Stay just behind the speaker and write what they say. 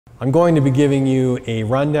I'm going to be giving you a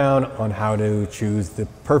rundown on how to choose the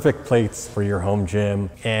perfect plates for your home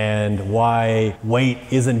gym and why weight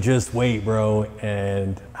isn't just weight, bro,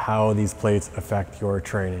 and how these plates affect your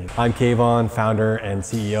training. I'm Kaevon, founder and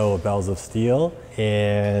CEO of Bells of Steel,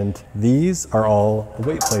 and these are all the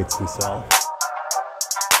weight plates we sell.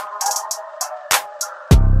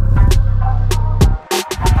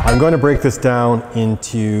 I'm going to break this down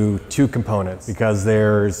into two components because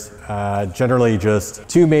there's generally just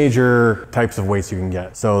two major types of weights you can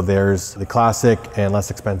get. So there's the classic and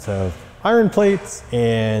less expensive iron plates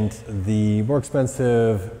and the more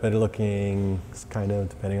expensive, better looking, kind of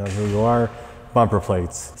depending on who you are, bumper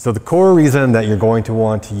plates. So the core reason that you're going to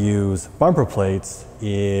want to use bumper plates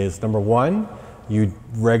is number one, you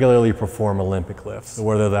regularly perform Olympic lifts. So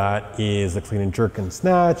whether that is a clean and jerk and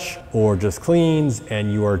snatch or just cleans,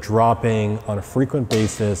 and you are dropping on a frequent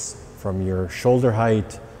basis from your shoulder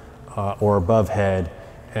height or above head,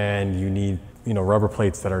 and you need rubber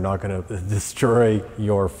plates that are not going to destroy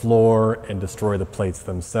your floor and destroy the plates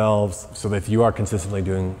themselves. So that if you are consistently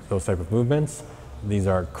doing those type of movements, these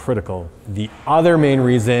are critical. The other main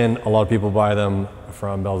reason a lot of people buy them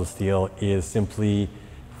from Bells of Steel is simply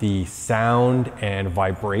the sound and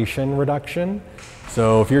vibration reduction.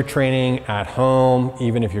 So if you're training at home,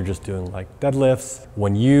 even if you're just doing like deadlifts,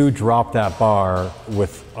 when you drop that bar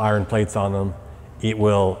with iron plates on them, it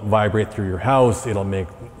will vibrate through your house, it'll make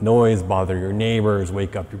noise, bother your neighbors,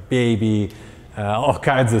 wake up your baby, all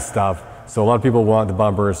kinds of stuff. So a lot of people want the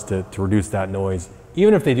bumpers to reduce that noise,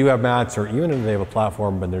 even if they do have mats or even if they have a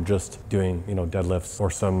platform, but they're just doing deadlifts or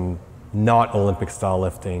some not Olympic style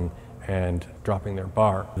lifting and dropping their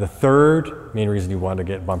bar. The third main reason you want to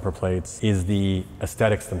get bumper plates is the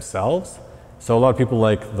aesthetics themselves. So a lot of people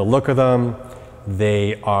like the look of them.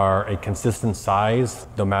 They are a consistent size,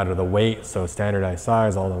 no matter the weight. So standardized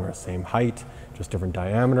size, all of them are the same height, just different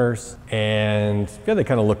diameters. And yeah, they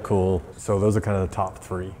kind of look cool. So those are kind of the top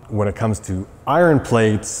three. When it comes to iron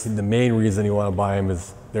plates, the main reason you want to buy them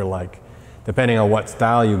is they're like, depending on what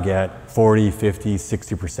style you get, 40, 50,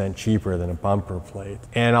 60% cheaper than a bumper plate.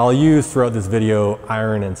 And I'll use throughout this video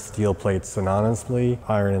iron and steel plates synonymously.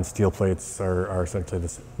 Iron and steel plates are essentially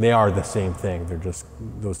they are the same thing. They're just,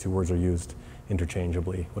 those two words are used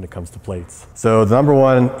interchangeably when it comes to plates. So the number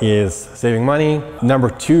one is saving money. Number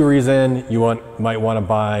two reason you might want to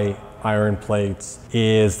buy iron plates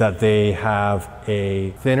is that they have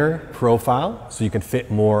a thinner profile, so you can fit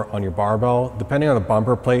more on your barbell. Depending on the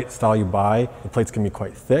bumper plate style you buy, the plates can be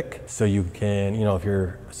quite thick, so you can, if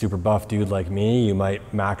you're a super buff dude like me, you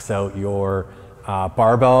might max out your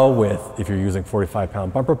barbell if you're using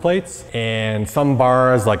 45-pound bumper plates. And some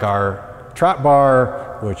bars, like our trap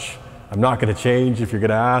bar, which I'm not going to change if you're going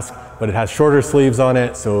to ask, but it has shorter sleeves on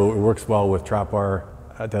it, so it works well with trap bar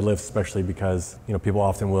deadlifts, especially because people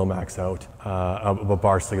often will max out a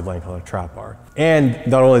bar sleeve length on a trap bar. And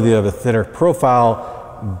not only do they have a thinner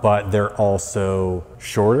profile, but they're also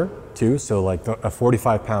shorter too. So like a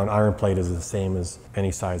 45-pound iron plate is the same as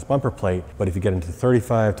any size bumper plate, but if you get into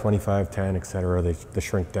 35, 25, 10, etc., they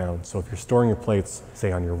shrink down. So if you're storing your plates,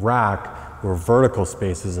 say on your rack, where vertical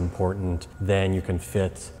space is important, then you can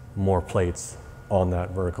fit more plates on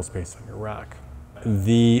that vertical space on your rack.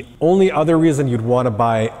 The only other reason you'd want to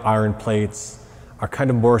buy iron plates are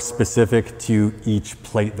kind of more specific to each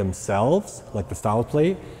plate themselves, like the style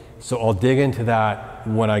plate. So I'll dig into that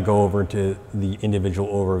when I go over to the individual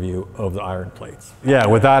overview of the iron plates. Yeah,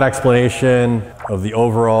 with that explanation of the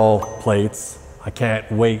overall plates, I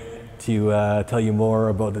can't wait to tell you more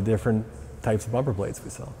about the different types of bumper plates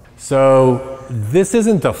we sell. So this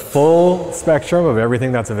isn't the full spectrum of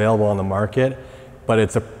everything that's available on the market, but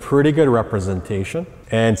it's a pretty good representation.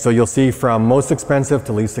 And so you'll see from most expensive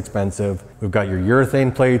to least expensive, we've got your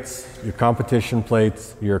urethane plates, your competition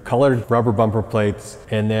plates, your colored rubber bumper plates,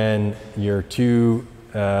 and then your two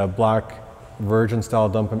black virgin style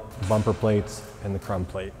bumper plates and the Crumb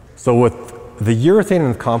plate. So with the urethane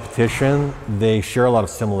and the competition, they share a lot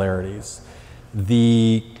of similarities.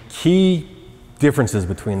 The key differences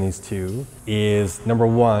between these two is number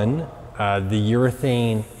one, the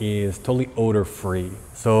urethane is totally odor free.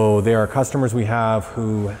 So there are customers we have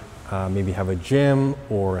who maybe have a gym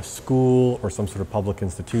or a school or some sort of public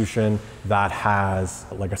institution that has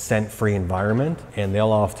like a scent-free environment, and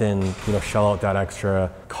they'll often shell out that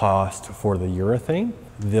extra cost for the urethane.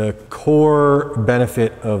 The core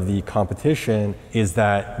benefit of the competition is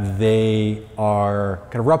that they are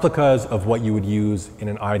kind of replicas of what you would use in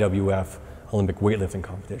an IWF Olympic weightlifting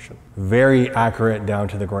competition. Very accurate down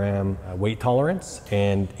to the gram weight tolerance.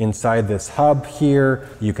 And inside this hub here,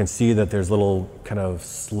 you can see that there's little kind of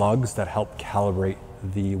slugs that help calibrate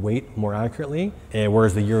the weight more accurately, and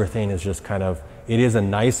whereas the urethane is just kind of, it is a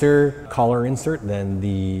nicer collar insert than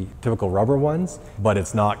the typical rubber ones, but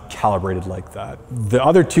it's not calibrated like that. The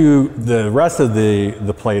other two, the rest of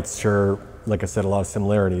the plates share, like I said, a lot of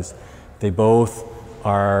similarities. They both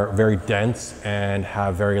are very dense and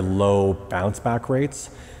have very low bounce back rates.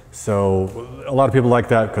 So a lot of people like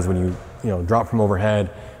that because when you drop from overhead,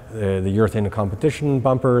 the urethane competition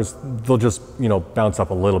bumpers, they'll just bounce up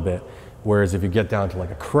a little bit. Whereas if you get down to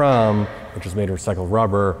like a Crumb, which is made of recycled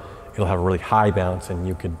rubber, it'll have a really high bounce, and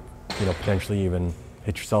you could potentially even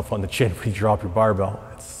hit yourself on the chin when you drop your barbell.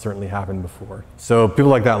 It's certainly happened before. So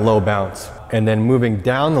people like that low bounce. And then moving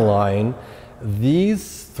down the line,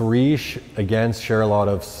 these three again share a lot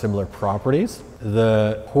of similar properties.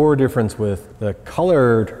 The core difference with the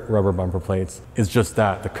colored rubber bumper plates is just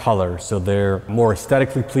that, the color. So they're more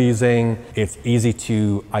aesthetically pleasing. It's easy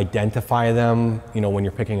to identify them, when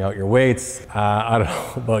you're picking out your weights. I don't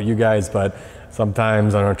know about you guys, but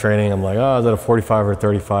sometimes on our training, I'm like, oh, is that a 45 or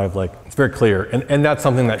 35? Like, it's very clear. And that's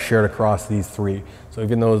something that's shared across these three. So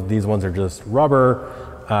even though these ones are just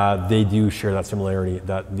rubber, they do share that similarity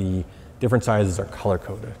that the different sizes are color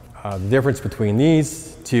coded. The difference between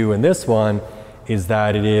these two and this one is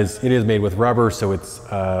that it is made with rubber, so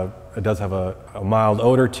it does have a mild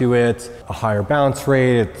odor to it, a higher bounce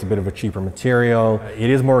rate, it's a bit of a cheaper material. It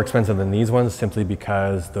is more expensive than these ones simply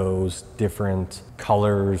because those different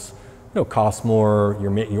colors cost more,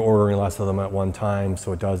 you're ordering less of them at one time,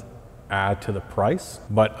 so it does add to the price,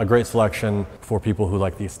 but a great selection for people who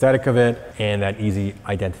like the aesthetic of it and that easy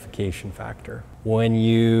identification factor. When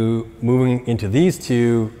you moving into these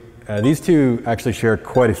two actually share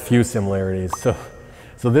quite a few similarities.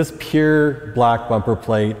 So this pure black bumper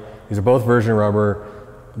plate, these are both virgin rubber,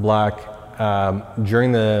 black.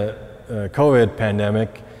 During the COVID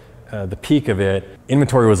pandemic, the peak of it,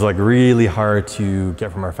 inventory was like really hard to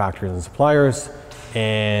get from our factories and suppliers.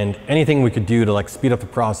 And anything we could do to speed up the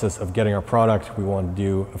process of getting our product, we wanted to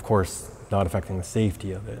do, of course, not affecting the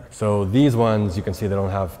safety of it. So these ones, you can see they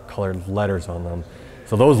don't have colored letters on them.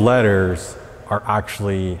 So those letters are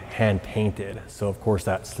actually hand painted. So of course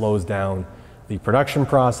that slows down the production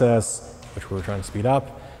process, which we were trying to speed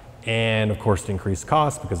up, and of course to increase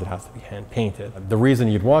cost because it has to be hand painted. The reason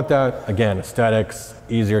you'd want that, again, aesthetics,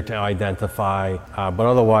 easier to identify, but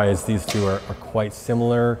otherwise these two are quite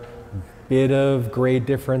similar. Bit of grade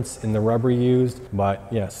difference in the rubber used, but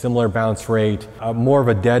yeah, similar bounce rate, more of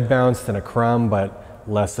a dead bounce than a Crumb, but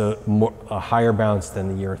a higher bounce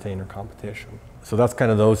than the urethane or competition. So that's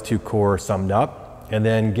kind of those two core summed up. And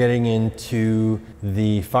then getting into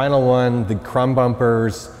the final one, the Crumb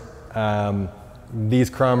bumpers. These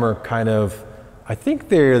Crumb are kind of, I think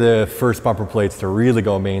they're the first bumper plates to really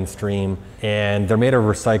go mainstream, and they're made of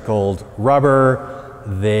recycled rubber.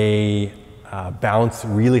 They bounce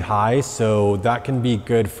really high, so that can be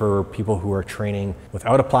good for people who are training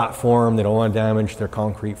without a platform. They don't want to damage their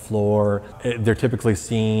concrete floor. They're typically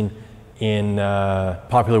seen in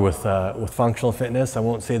popular with functional fitness. I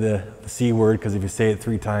won't say the C word because if you say it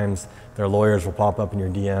 3 times, their lawyers will pop up in your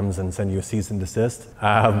DMs and send you a cease and desist.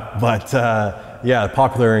 Yeah,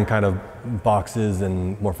 popular in kind of boxes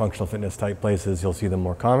and more functional fitness type places, you'll see them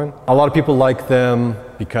more common. A lot of people like them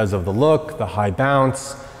because of the look, the high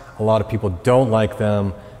bounce. A lot of people don't like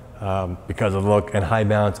them because of the look and high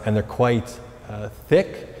bounce, and they're quite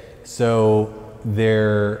thick. So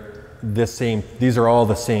these are all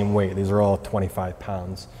the same weight. These are all 25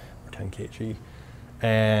 pounds or 10 kg.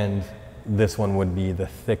 And this one would be the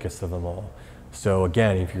thickest of them all. So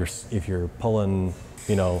again, if you're pulling,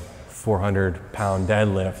 400-pound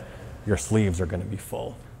deadlift, your sleeves are going to be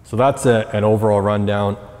full. So that's an overall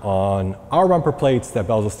rundown on our bumper plates that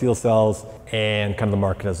Bells of Steel sells and kind of the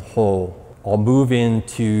market as a whole. I'll move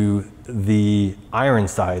into the iron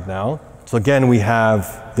side now. So again,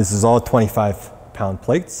 this is all 25-pound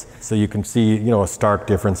plates. So you can see, a stark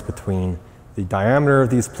difference between the diameter of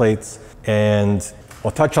these plates. And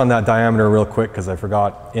I'll touch on that diameter real quick because I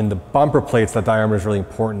forgot. In the bumper plates, that diameter is really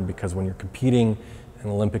important because when you're competing in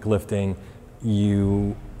Olympic lifting,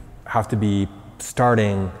 you have to be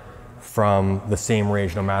starting from the same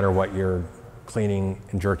range no matter what you're cleaning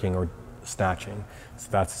and jerking or snatching. So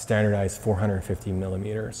that's standardized 450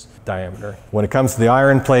 millimeters diameter. When it comes to the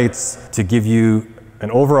iron plates, to give you an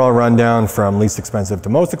overall rundown from least expensive to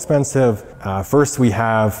most expensive, first we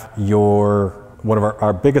have one of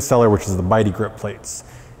our biggest seller, which is the Mighty Grip plates.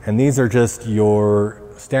 And these are just your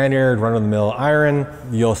standard run-of-the-mill iron.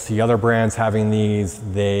 You'll see other brands having these.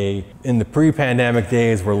 They, in the pre-pandemic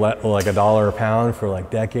days, were like $1 a pound for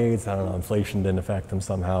decades. I don't know, inflation didn't affect them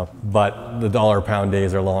somehow, but the $1 a pound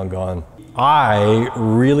days are long gone. I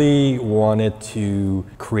really wanted to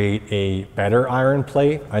create a better iron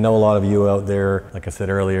plate. I know a lot of you out there, like I said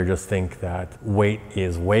earlier, just think that weight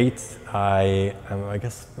is weight. I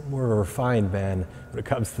guess more of a refined man when it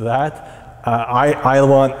comes to that. I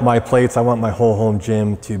want my plates, I want my whole home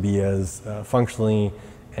gym to be as functionally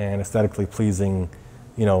and aesthetically pleasing,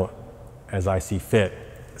 you know, as I see fit.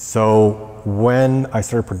 So when I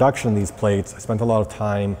started production of these plates, I spent a lot of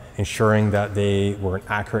time ensuring that they were an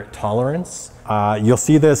accurate tolerance. You'll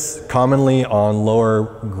see this commonly on lower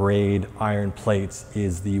grade iron plates,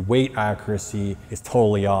 is the weight accuracy is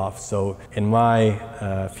totally off. So in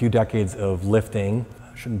my few decades of lifting,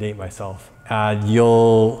 I shouldn't date myself,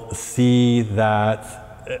 you'll see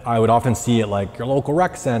that I would often see it like your local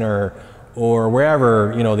rec center or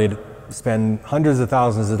wherever, you know, they'd spend hundreds of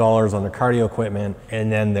thousands of dollars on their cardio equipment,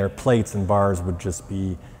 and then their plates and bars would just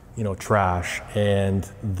be, you know, trash. And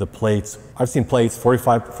the plates, I've seen plates,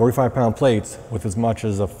 45 pound plates with as much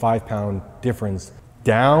as a 5 pound difference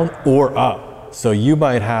down or up. So you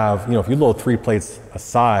might have, you know, if you load 3 plates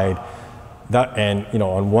aside, that, and you know,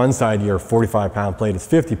 on one side your 45 pound plate is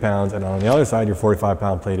 50 pounds, and on the other side your 45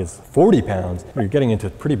 pound plate is 40 pounds. You're getting into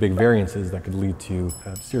pretty big variances that could lead to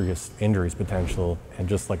serious injuries potential, and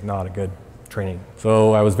just like not a good training.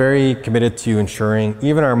 So I was very committed to ensuring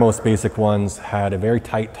even our most basic ones had a very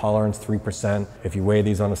tight tolerance, 3%. If you weigh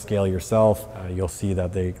these on a scale yourself, you'll see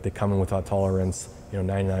that they come in with that tolerance, you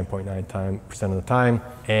know, 99.9% of the time.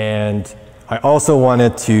 And I also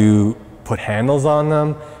wanted to put handles on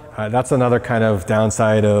them. That's another kind of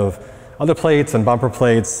downside of other plates and bumper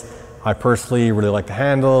plates. I personally really like the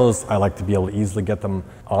handles. I like to be able to easily get them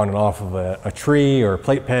on and off of a tree or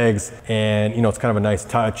plate pegs. And you know, it's kind of a nice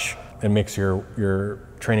touch and makes your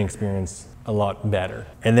training experience a lot better.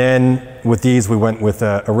 And then with these, we went with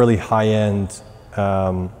a really high-end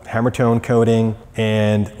hammer tone coating,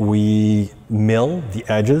 and we mill the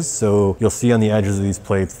edges. So you'll see on the edges of these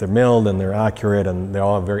plates, they're milled and they're accurate, and they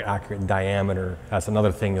all have very accurate diameter. That's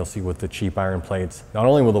another thing you'll see with the cheap iron plates. Not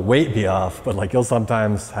only will the weight be off, but like you'll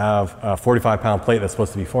sometimes have a 45 pound plate that's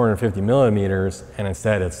supposed to be 450 millimeters, and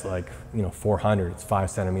instead it's like, you know, 400, it's 5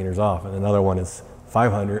 centimeters off, and another one is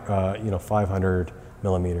 500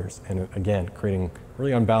 millimeters. And again, creating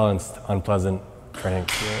really unbalanced, unpleasant training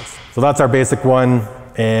experience. So that's our basic one,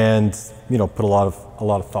 and you know, put a lot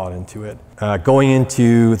of thought into it. Going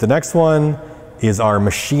into the next one is our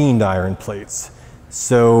machined iron plates.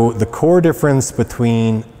 So the core difference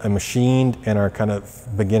between a machined and our kind of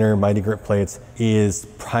beginner mighty grip plates is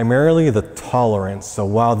primarily the tolerance. So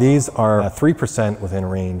while these are 3% within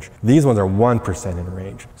range, these ones are 1% in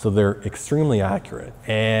range. So they're extremely accurate.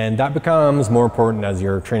 And that becomes more important as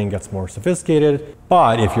your training gets more sophisticated.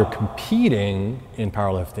 But if you're competing in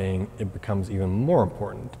powerlifting, it becomes even more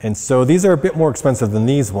important. And so these are a bit more expensive than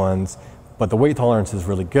these ones, but the weight tolerance is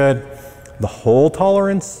really good. The hole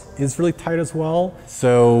tolerance is really tight as well.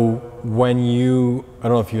 So when you, I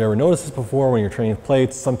don't know if you've ever noticed this before, when you're training with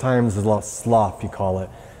plates, sometimes there's a lot of slop, you call it,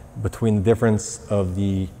 between the difference of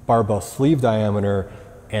the barbell sleeve diameter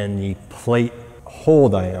and the plate hole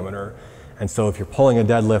diameter. And so if you're pulling a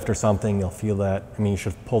deadlift or something, you'll feel that, I mean, you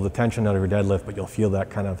should pull the tension out of your deadlift, but you'll feel that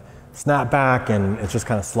kind of snap back, and it's just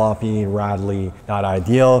kind of sloppy, rattly, not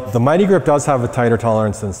ideal. The Mighty Grip does have a tighter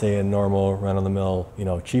tolerance than say a normal run-of-the-mill, you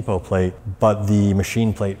know, cheapo plate, but the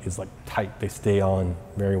machine plate is like tight. They stay on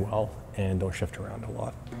very well and don't shift around a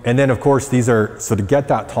lot. And then of course these are, so to get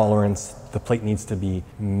that tolerance, the plate needs to be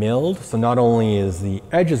milled. So not only is the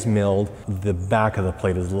edges milled, the back of the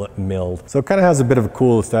plate is milled. So it kind of has a bit of a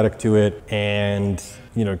cool aesthetic to it, and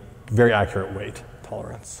you know, very accurate weight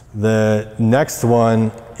tolerance. The next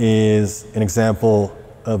one is an example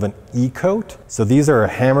of an Ecoat. So these are a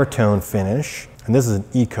hammer tone finish, and this is an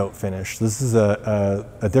Ecoat finish. This is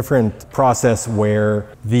a different process where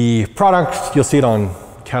the product, you'll see it on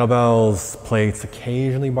kettlebells, plates,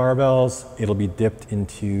 occasionally barbells. It'll be dipped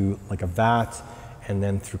into like a vat, and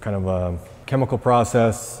then through kind of a chemical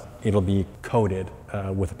process, it'll be coated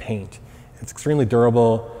with a paint. It's extremely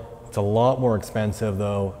durable. It's a lot more expensive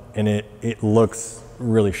though, and it looks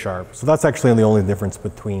really sharp. So that's actually the only difference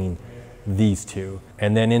between these two.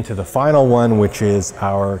 And then into the final one, which is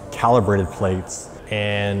our calibrated plates.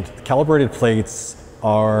 And the calibrated plates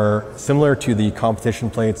are similar to the competition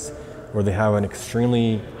plates, where they have an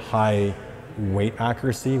extremely high weight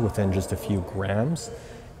accuracy within just a few grams.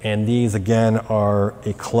 And these again are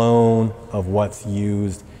a clone of what's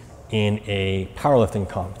used in a powerlifting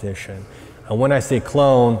competition. And when I say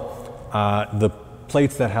clone, the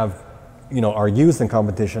plates that have, you know, are used in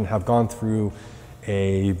competition have gone through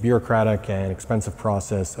a bureaucratic and expensive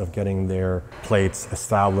process of getting their plates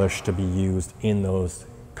established to be used in those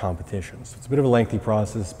competitions. It's a bit of a lengthy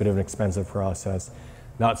process, a bit of an expensive process,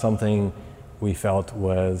 not something we felt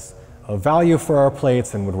was of value for our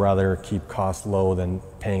plates, and would rather keep costs low than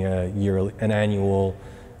paying an annual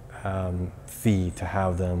fee to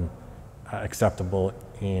have them acceptable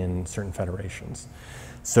in certain federations.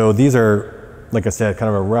 So these are, like I said, kind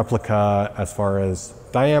of a replica as far as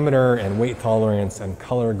diameter and weight tolerance and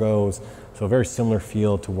color goes. So a very similar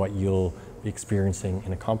feel to what you'll be experiencing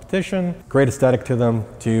in a competition. Great aesthetic to them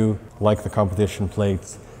too, like the competition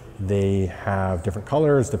plates. They have different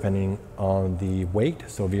colors depending on the weight,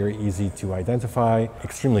 so very easy to identify.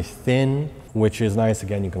 Extremely thin, which is nice.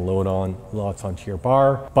 Again, you can load on lots onto your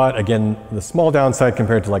bar. But again, the small downside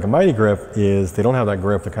compared to like a Mighty Grip is they don't have that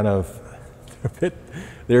grip. They're kind of,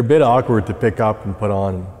 they're a bit awkward to pick up and put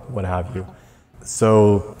on, what have you.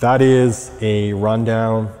 So that is a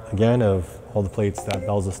rundown, again, of all the plates that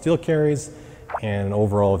Bells of Steel carries and an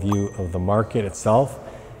overall view of the market itself.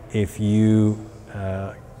 If you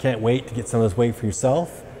can't wait to get some of this weight for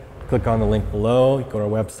yourself, click on the link below, go to our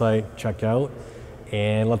website, check out,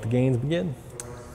 and let the gains begin.